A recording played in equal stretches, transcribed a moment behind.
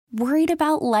Worried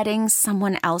about letting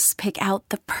someone else pick out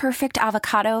the perfect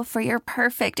avocado for your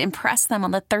perfect impress them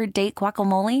on the third date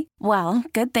guacamole? Well,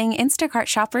 good thing Instacart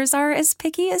shoppers are as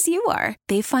picky as you are.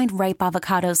 They find ripe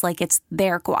avocados like it's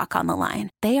their guac on the line.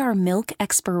 They are milk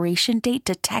expiration date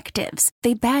detectives.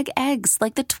 They bag eggs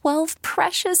like the 12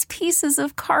 precious pieces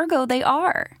of cargo they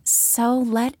are. So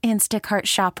let Instacart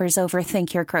shoppers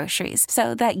overthink your groceries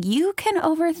so that you can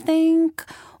overthink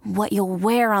what you'll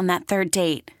wear on that third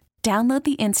date. Download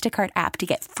the Instacart app to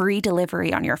get free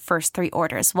delivery on your first 3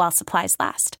 orders while supplies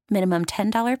last. Minimum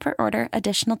 $10 per order.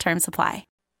 Additional terms apply.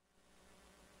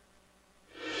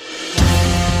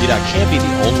 I can't be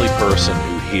the only person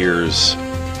who hears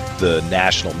the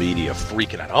national media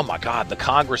freaking out. Oh, my God, the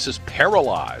Congress is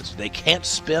paralyzed. They can't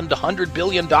spend $100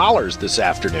 billion this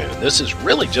afternoon. This is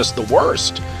really just the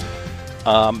worst.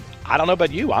 I don't know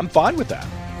about you. I'm fine with that.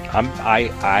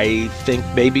 I think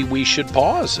maybe we should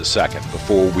pause a second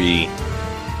before we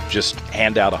just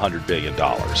hand out $100 billion.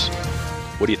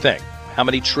 What do you think? How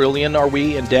many trillion are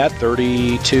we in debt?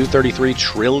 32, 33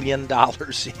 trillion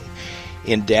dollars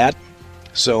in debt.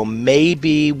 So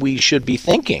maybe we should be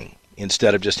thinking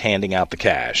instead of just handing out the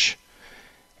cash.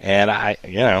 And I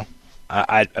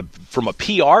from a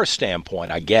PR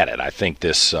standpoint, I get it. I think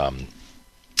this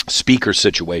speaker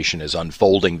situation is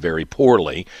unfolding very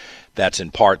poorly. That's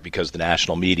in part because the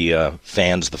national media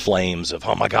fans the flames of,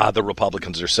 oh, my God, the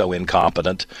Republicans are so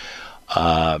incompetent.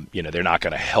 They're not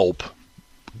going to help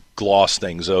gloss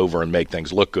things over and make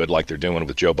things look good like they're doing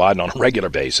with Joe Biden on a regular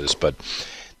basis. But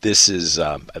this is,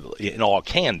 in all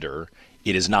candor,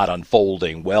 it is not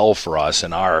unfolding well for us.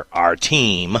 And our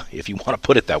team, if you want to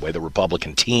put it that way, the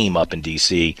Republican team up in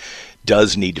D.C.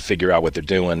 does need to figure out what they're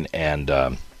doing and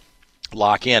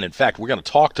lock in. In fact, we're going to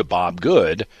talk to Bob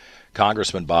Good,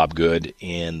 Congressman Bob Good,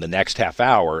 in the next half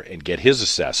hour and get his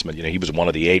assessment. He was one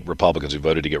of the 8 Republicans who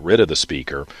voted to get rid of the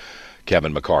Speaker,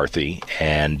 Kevin McCarthy.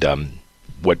 And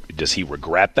what does he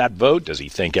regret that vote? Does he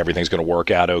think everything's going to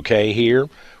work out okay here?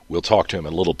 We'll talk to him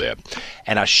in a little bit.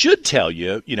 And I should tell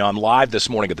you, I'm live this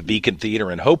morning at the Beacon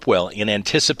Theater in Hopewell in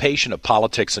anticipation of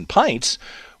Politics and Pints,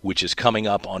 which is coming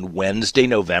up on Wednesday,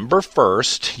 November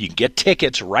 1st. You can get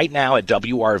tickets right now at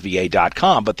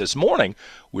WRVA.com. But this morning,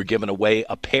 we're giving away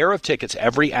a pair of tickets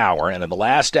every hour. And in the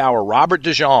last hour, Robert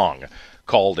DeJong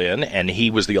called in, and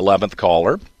he was the 11th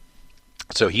caller.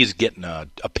 So he's getting a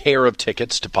pair of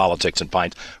tickets to Politics and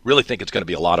Pints. Really think it's going to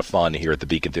be a lot of fun here at the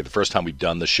Beacon Theater. The first time we've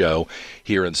done the show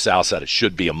here in Southside, it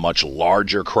should be a much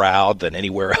larger crowd than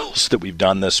anywhere else that we've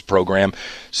done this program.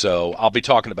 So I'll be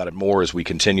talking about it more as we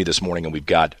continue this morning, and we've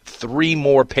got 3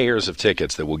 more pairs of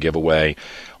tickets that we'll give away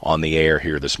on the air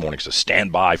here this morning. So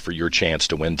stand by for your chance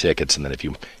to win tickets. And then if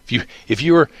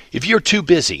you're too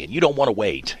busy and you don't want to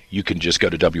wait, you can just go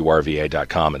to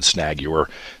WRVA.com and snag your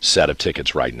set of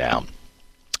tickets right now.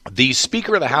 The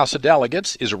Speaker of the House of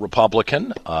Delegates is a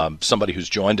Republican, somebody who's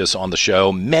joined us on the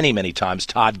show many, many times,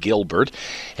 Todd Gilbert,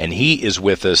 and he is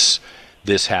with us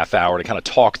this half hour to kind of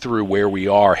talk through where we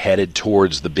are headed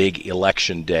towards the big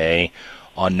election day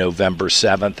on November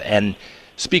 7th. And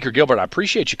Speaker Gilbert, I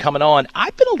appreciate you coming on.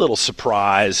 I've been a little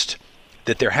surprised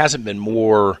that there hasn't been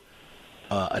more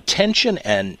attention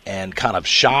and kind of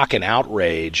shock and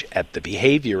outrage at the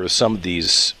behavior of some of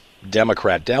these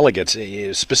Democrat delegates.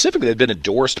 Specifically, they've been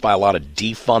endorsed by a lot of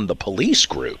defund the police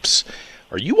groups.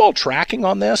 Are you all tracking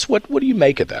on this? What do you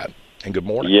make of that? And good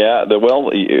morning. Yeah,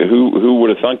 who would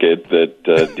have thunk it that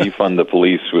defund the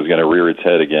police was going to rear its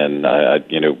head again?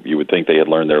 You would think they had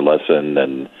learned their lesson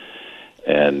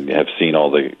and have seen all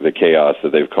the chaos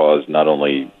that they've caused, not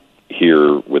only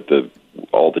here with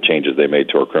all the changes they made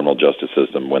to our criminal justice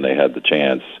system when they had the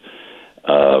chance,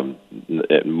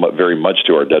 very much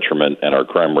to our detriment and our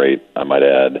crime rate, I might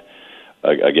add.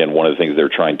 Again, one of the things they're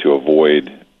trying to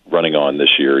avoid running on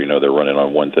this year, they're running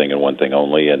on one thing and one thing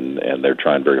only, and they're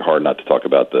trying very hard not to talk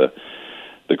about the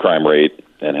crime rate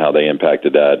and how they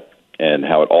impacted that and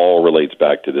how it all relates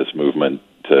back to this movement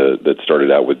that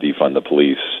started out with defund the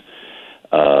police.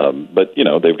 But,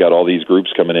 they've got all these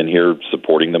groups coming in here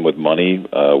supporting them with money,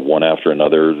 one after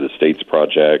another, the States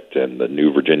Project and the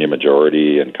New Virginia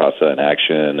Majority and CASA in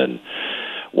Action, and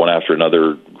one after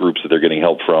another groups that they're getting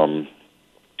help from,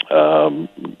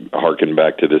 harken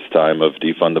back to this time of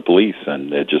defund the police,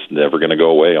 and it's just never going to go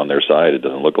away on their side, it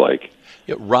doesn't look like.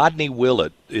 Yeah, Rodney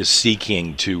Willett is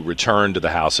seeking to return to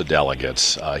the House of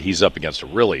Delegates. He's up against a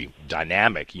really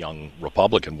dynamic young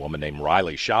Republican woman named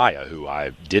Riley Shia, who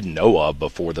I didn't know of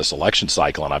before this election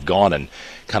cycle, and I've gone and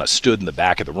kind of stood in the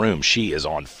back of the room. She is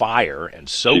on fire and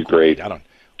so She's great.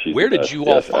 Where did you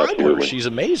all find her? She's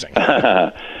amazing.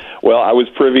 Well, I was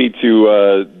privy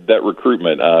to that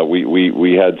recruitment.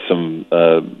 We had some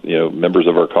members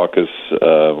of our caucus.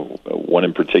 One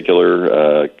in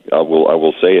particular, I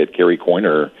will say it, Carrie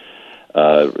Coyner.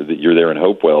 You're there in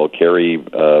Hopewell. Carrie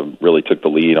really took the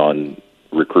lead on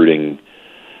recruiting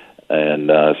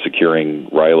and securing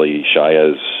Riley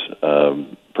Shia's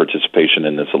participation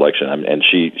in this election. And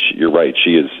you're right.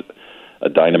 She is a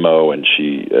dynamo, and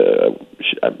she if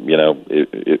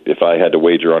I had to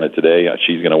wager on it today,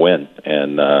 she's going to win.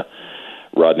 And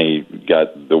Rodney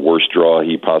got the worst draw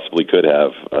he possibly could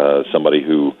have. Somebody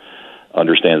who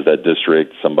understands that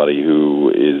district, somebody who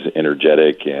is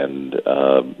energetic and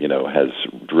has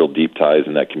real deep ties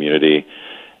in that community,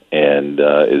 and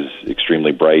is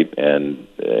extremely bright. And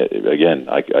again,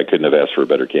 I couldn't have asked for a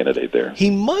better candidate there.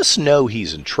 He must know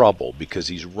he's in trouble because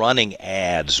he's running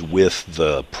ads with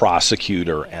the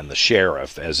prosecutor and the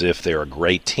sheriff as if they're a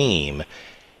great team.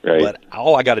 Right. But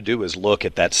all I got to do is look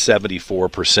at that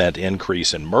 74%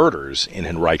 increase in murders in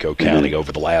Henrico County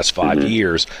over the last 5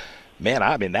 years. Man,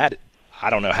 I mean, that I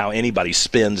don't know how anybody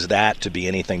spins that to be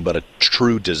anything but a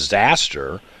true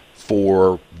disaster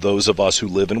for those of us who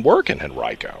live and work in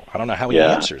Henrico. I don't know how he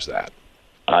answers that.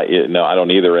 No, I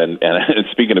don't either. And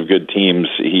speaking of good teams,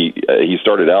 he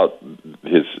started out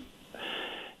his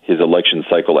election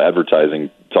cycle advertising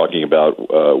talking about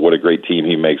what a great team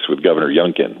he makes with Governor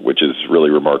Youngkin, which is really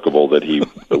remarkable that he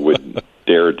would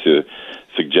dare to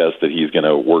suggest that he's going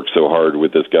to work so hard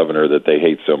with this governor that they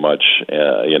hate so much.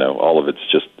 All of it's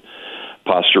just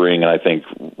posturing, and I think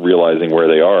realizing where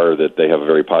they are, that they have a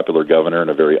very popular governor and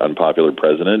a very unpopular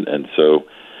president, and so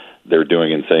they're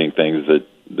doing and saying things that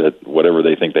whatever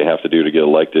they think they have to do to get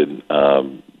elected.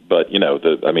 But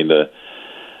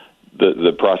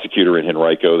the prosecutor in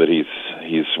Henrico that he's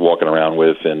walking around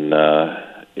with in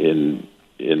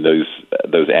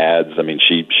those ads. I mean,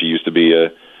 she used to be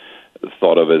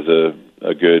thought of as a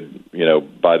good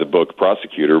by the book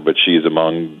prosecutor, but she's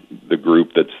among the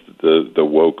group that's the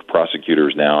woke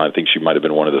prosecutors now. I think she might have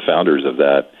been one of the founders of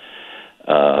that.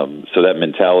 So that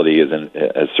mentality has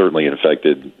certainly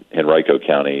infected Henrico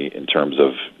County in terms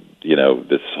of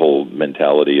this whole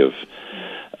mentality of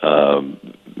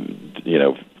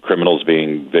criminals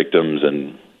being victims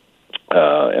and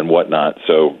whatnot.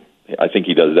 So I think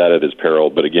he does that at his peril.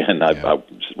 But again, I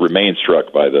remain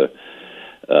struck by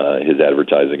his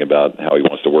advertising about how he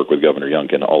wants to work with Governor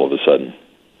Youngkin all of a sudden.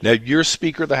 Now, you're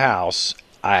Speaker of the House,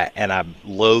 and I'm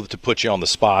loath to put you on the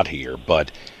spot here,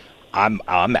 but I'm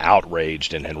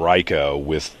outraged in Henrico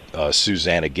with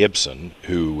Susanna Gibson,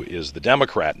 who is the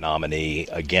Democrat nominee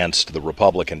against the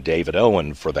Republican David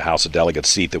Owen for the House of Delegates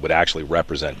seat that would actually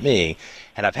represent me.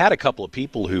 And I've had a couple of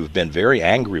people who've been very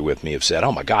angry with me, have said,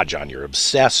 "Oh my God, John, you're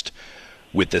obsessed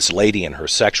with this lady and her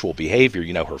sexual behavior.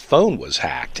 Her phone was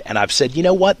hacked." And I've said, you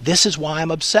know what? This is why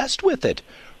I'm obsessed with it.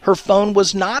 Her phone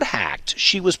was not hacked.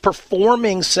 She was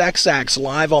performing sex acts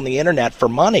live on the internet for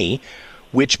money,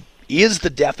 which is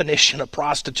the definition of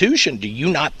prostitution. Do you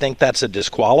not think that's a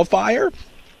disqualifier?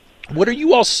 What are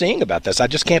you all seeing about this? I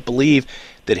just can't believe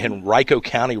that Henrico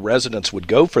County residents would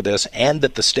go for this and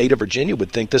that the state of Virginia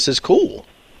would think this is cool.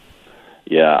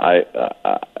 Yeah,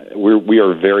 we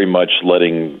are very much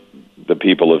letting the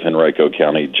people of Henrico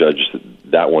County judge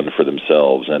that one for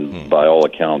themselves, and by all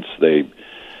accounts,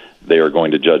 they are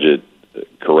going to judge it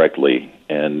correctly,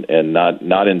 and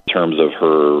not in terms of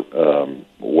her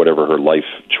whatever her life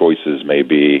choices may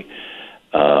be,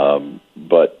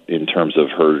 but in terms of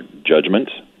her judgment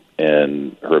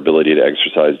and her ability to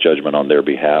exercise judgment on their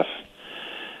behalf.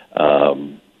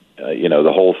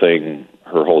 The whole thing,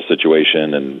 her whole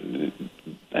situation, and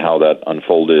how that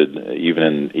unfolded,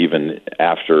 even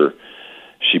after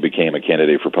she became a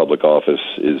candidate for public office,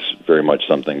 is very much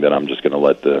something that I'm just going to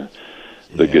let the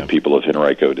good people of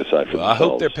Henrico decide for themselves. I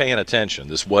hope they're paying attention.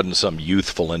 This wasn't some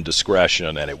youthful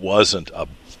indiscretion, and it wasn't a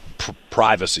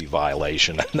privacy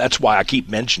violation. And that's why I keep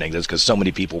mentioning this, because so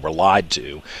many people were lied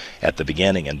to at the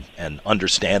beginning and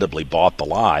understandably bought the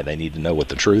lie. They need to know what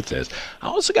the truth is. I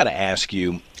also got to ask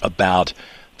you about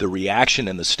the reaction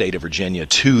in the state of Virginia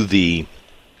to the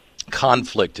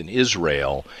conflict in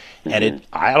Israel. And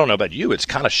I don't know about you, it's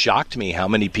kind of shocked me how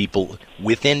many people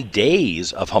within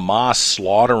days of Hamas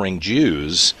slaughtering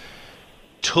Jews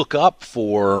took up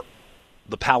for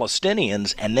the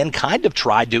Palestinians and then kind of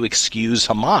tried to excuse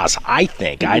Hamas, I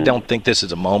think. I don't think this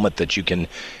is a moment that you can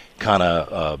kind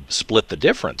of split the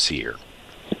difference here.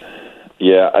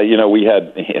 Yeah, we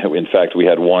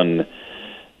had one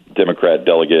Democrat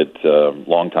delegate,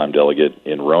 longtime delegate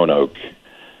in Roanoke.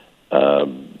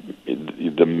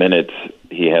 The minute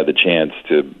he had the chance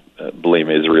to blame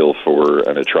Israel for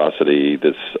an atrocity,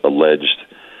 this alleged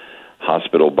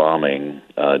hospital bombing,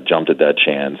 jumped at that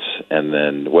chance, and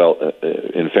then,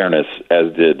 in fairness,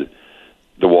 as did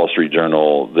the Wall Street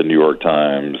Journal, the New York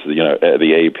Times,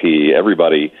 the AP,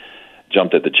 everybody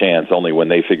jumped at the chance only when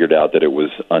they figured out that it was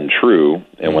untrue,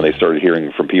 and when they started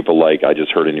hearing from people like, I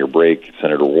just heard in your break,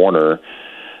 Senator Warner,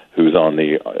 who's on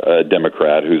the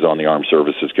Democrat, who's on the Armed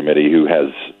Services Committee, who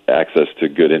has access to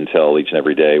good intel each and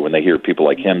every day, when they hear people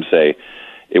like him say,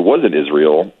 it wasn't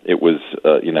Israel, it was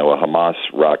a Hamas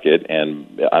rocket,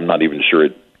 and I'm not even sure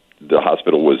the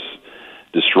hospital was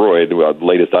destroyed. Well, the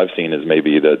latest I've seen is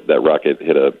maybe that rocket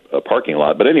hit a parking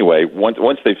lot. But anyway,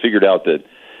 once they figured out that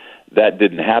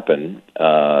didn't happen,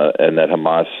 and that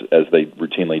Hamas, as they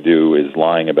routinely do, is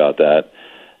lying about that,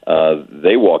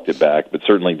 they walked it back. But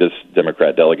certainly this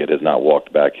Democrat delegate has not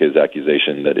walked back his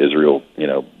accusation that Israel,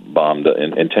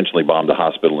 intentionally bombed a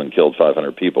hospital and killed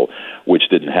 500 people, which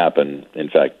didn't happen. In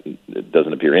fact, it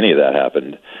doesn't appear any of that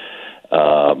happened.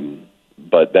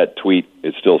 But that tweet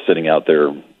is still sitting out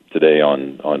there today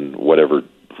on whatever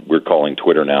we're calling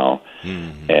Twitter now,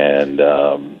 and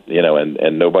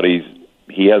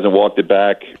he hasn't walked it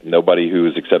back. Nobody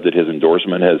who's accepted his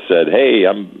endorsement has said, "Hey,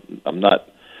 I'm not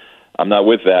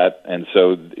with that." And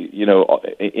so,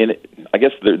 I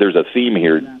guess there's a theme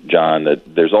here, John,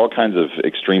 that there's all kinds of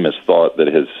extremist thought that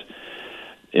has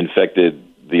infected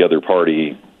the other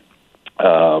party,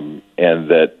 and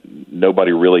that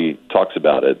nobody really talks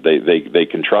about it. They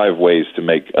contrive ways to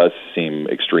make us seem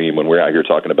extreme when we're out here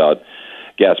talking about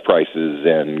gas prices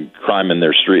and crime in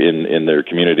their street, in their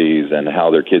communities, and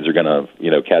how their kids are going to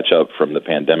catch up from the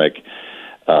pandemic.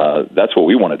 That's what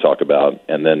we want to talk about,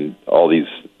 and then all these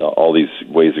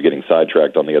ways of getting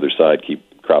sidetracked on the other side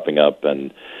keep cropping up,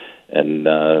 and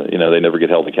they never get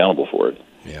held accountable for it.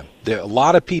 Yeah, a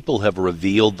lot of people have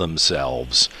revealed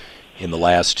themselves in the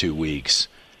last 2 weeks.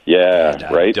 Yeah, and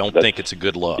right. I don't think it's a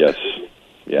good look. Yes,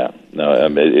 yeah, no,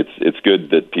 it's good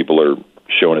that people are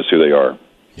showing us who they are.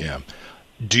 Yeah.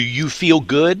 Do you feel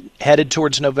good headed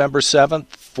towards November 7th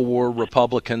for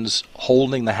Republicans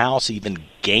holding the House, even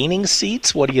gaining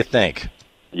seats? What do you think?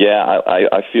 Yeah,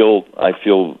 I feel. I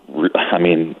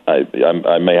mean,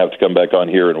 I may have to come back on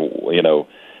here and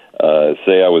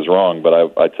say I was wrong,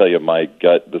 but I tell you, my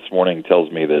gut this morning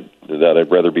tells me that I'd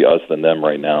rather be us than them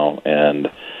right now, and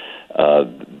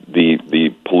the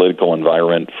political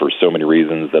environment, for so many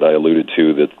reasons that I alluded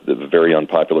to, that the very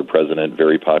unpopular president,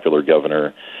 very popular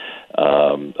governor.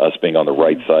 Us being on the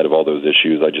right side of all those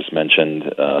issues I just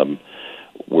mentioned,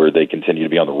 where they continue to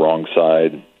be on the wrong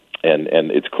side,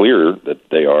 and it's clear that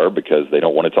they are, because they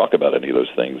don't want to talk about any of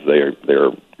those things. They're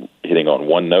hitting on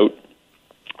one note,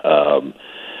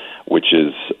 which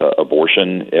is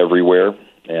abortion everywhere,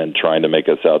 and trying to make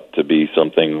us out to be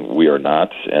something we are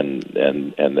not, and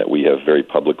that we have very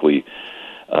publicly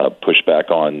pushed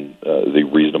back on the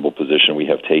reasonable position we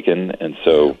have taken, and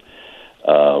so.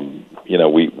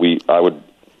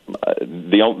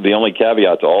 The only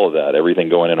caveat to all of that, everything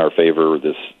going in our favor,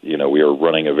 we are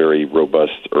running a very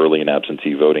robust early and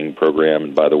absentee voting program.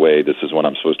 And by the way, this is when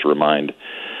I'm supposed to remind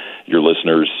your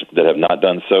listeners that have not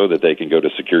done so that they can go to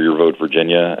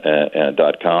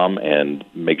secureyourvotevirginia.com and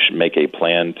make a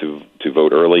plan to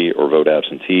vote early or vote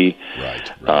absentee.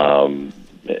 Right.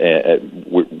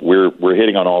 We're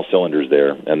hitting on all cylinders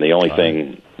there, and the only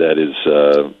thing that is,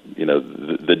 the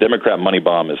Democrat money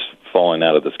bomb is falling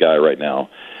out of the sky right now,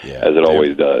 as it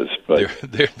always does. But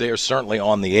they're certainly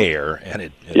on the air, and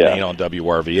it ain't on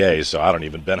WRVA, so I don't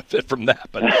even benefit from that.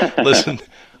 But listen,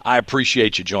 I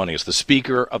appreciate you joining us. The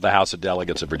Speaker of the House of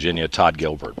Delegates of Virginia, Todd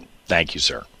Gilbert. Thank you,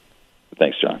 sir.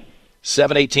 Thanks, John.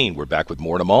 7:18. We're back with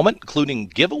more in a moment, including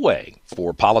giveaway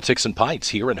for Politics and Pints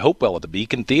here in Hopewell at the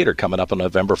Beacon Theater coming up on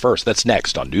November 1st. That's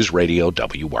next on News Radio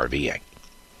WRVA.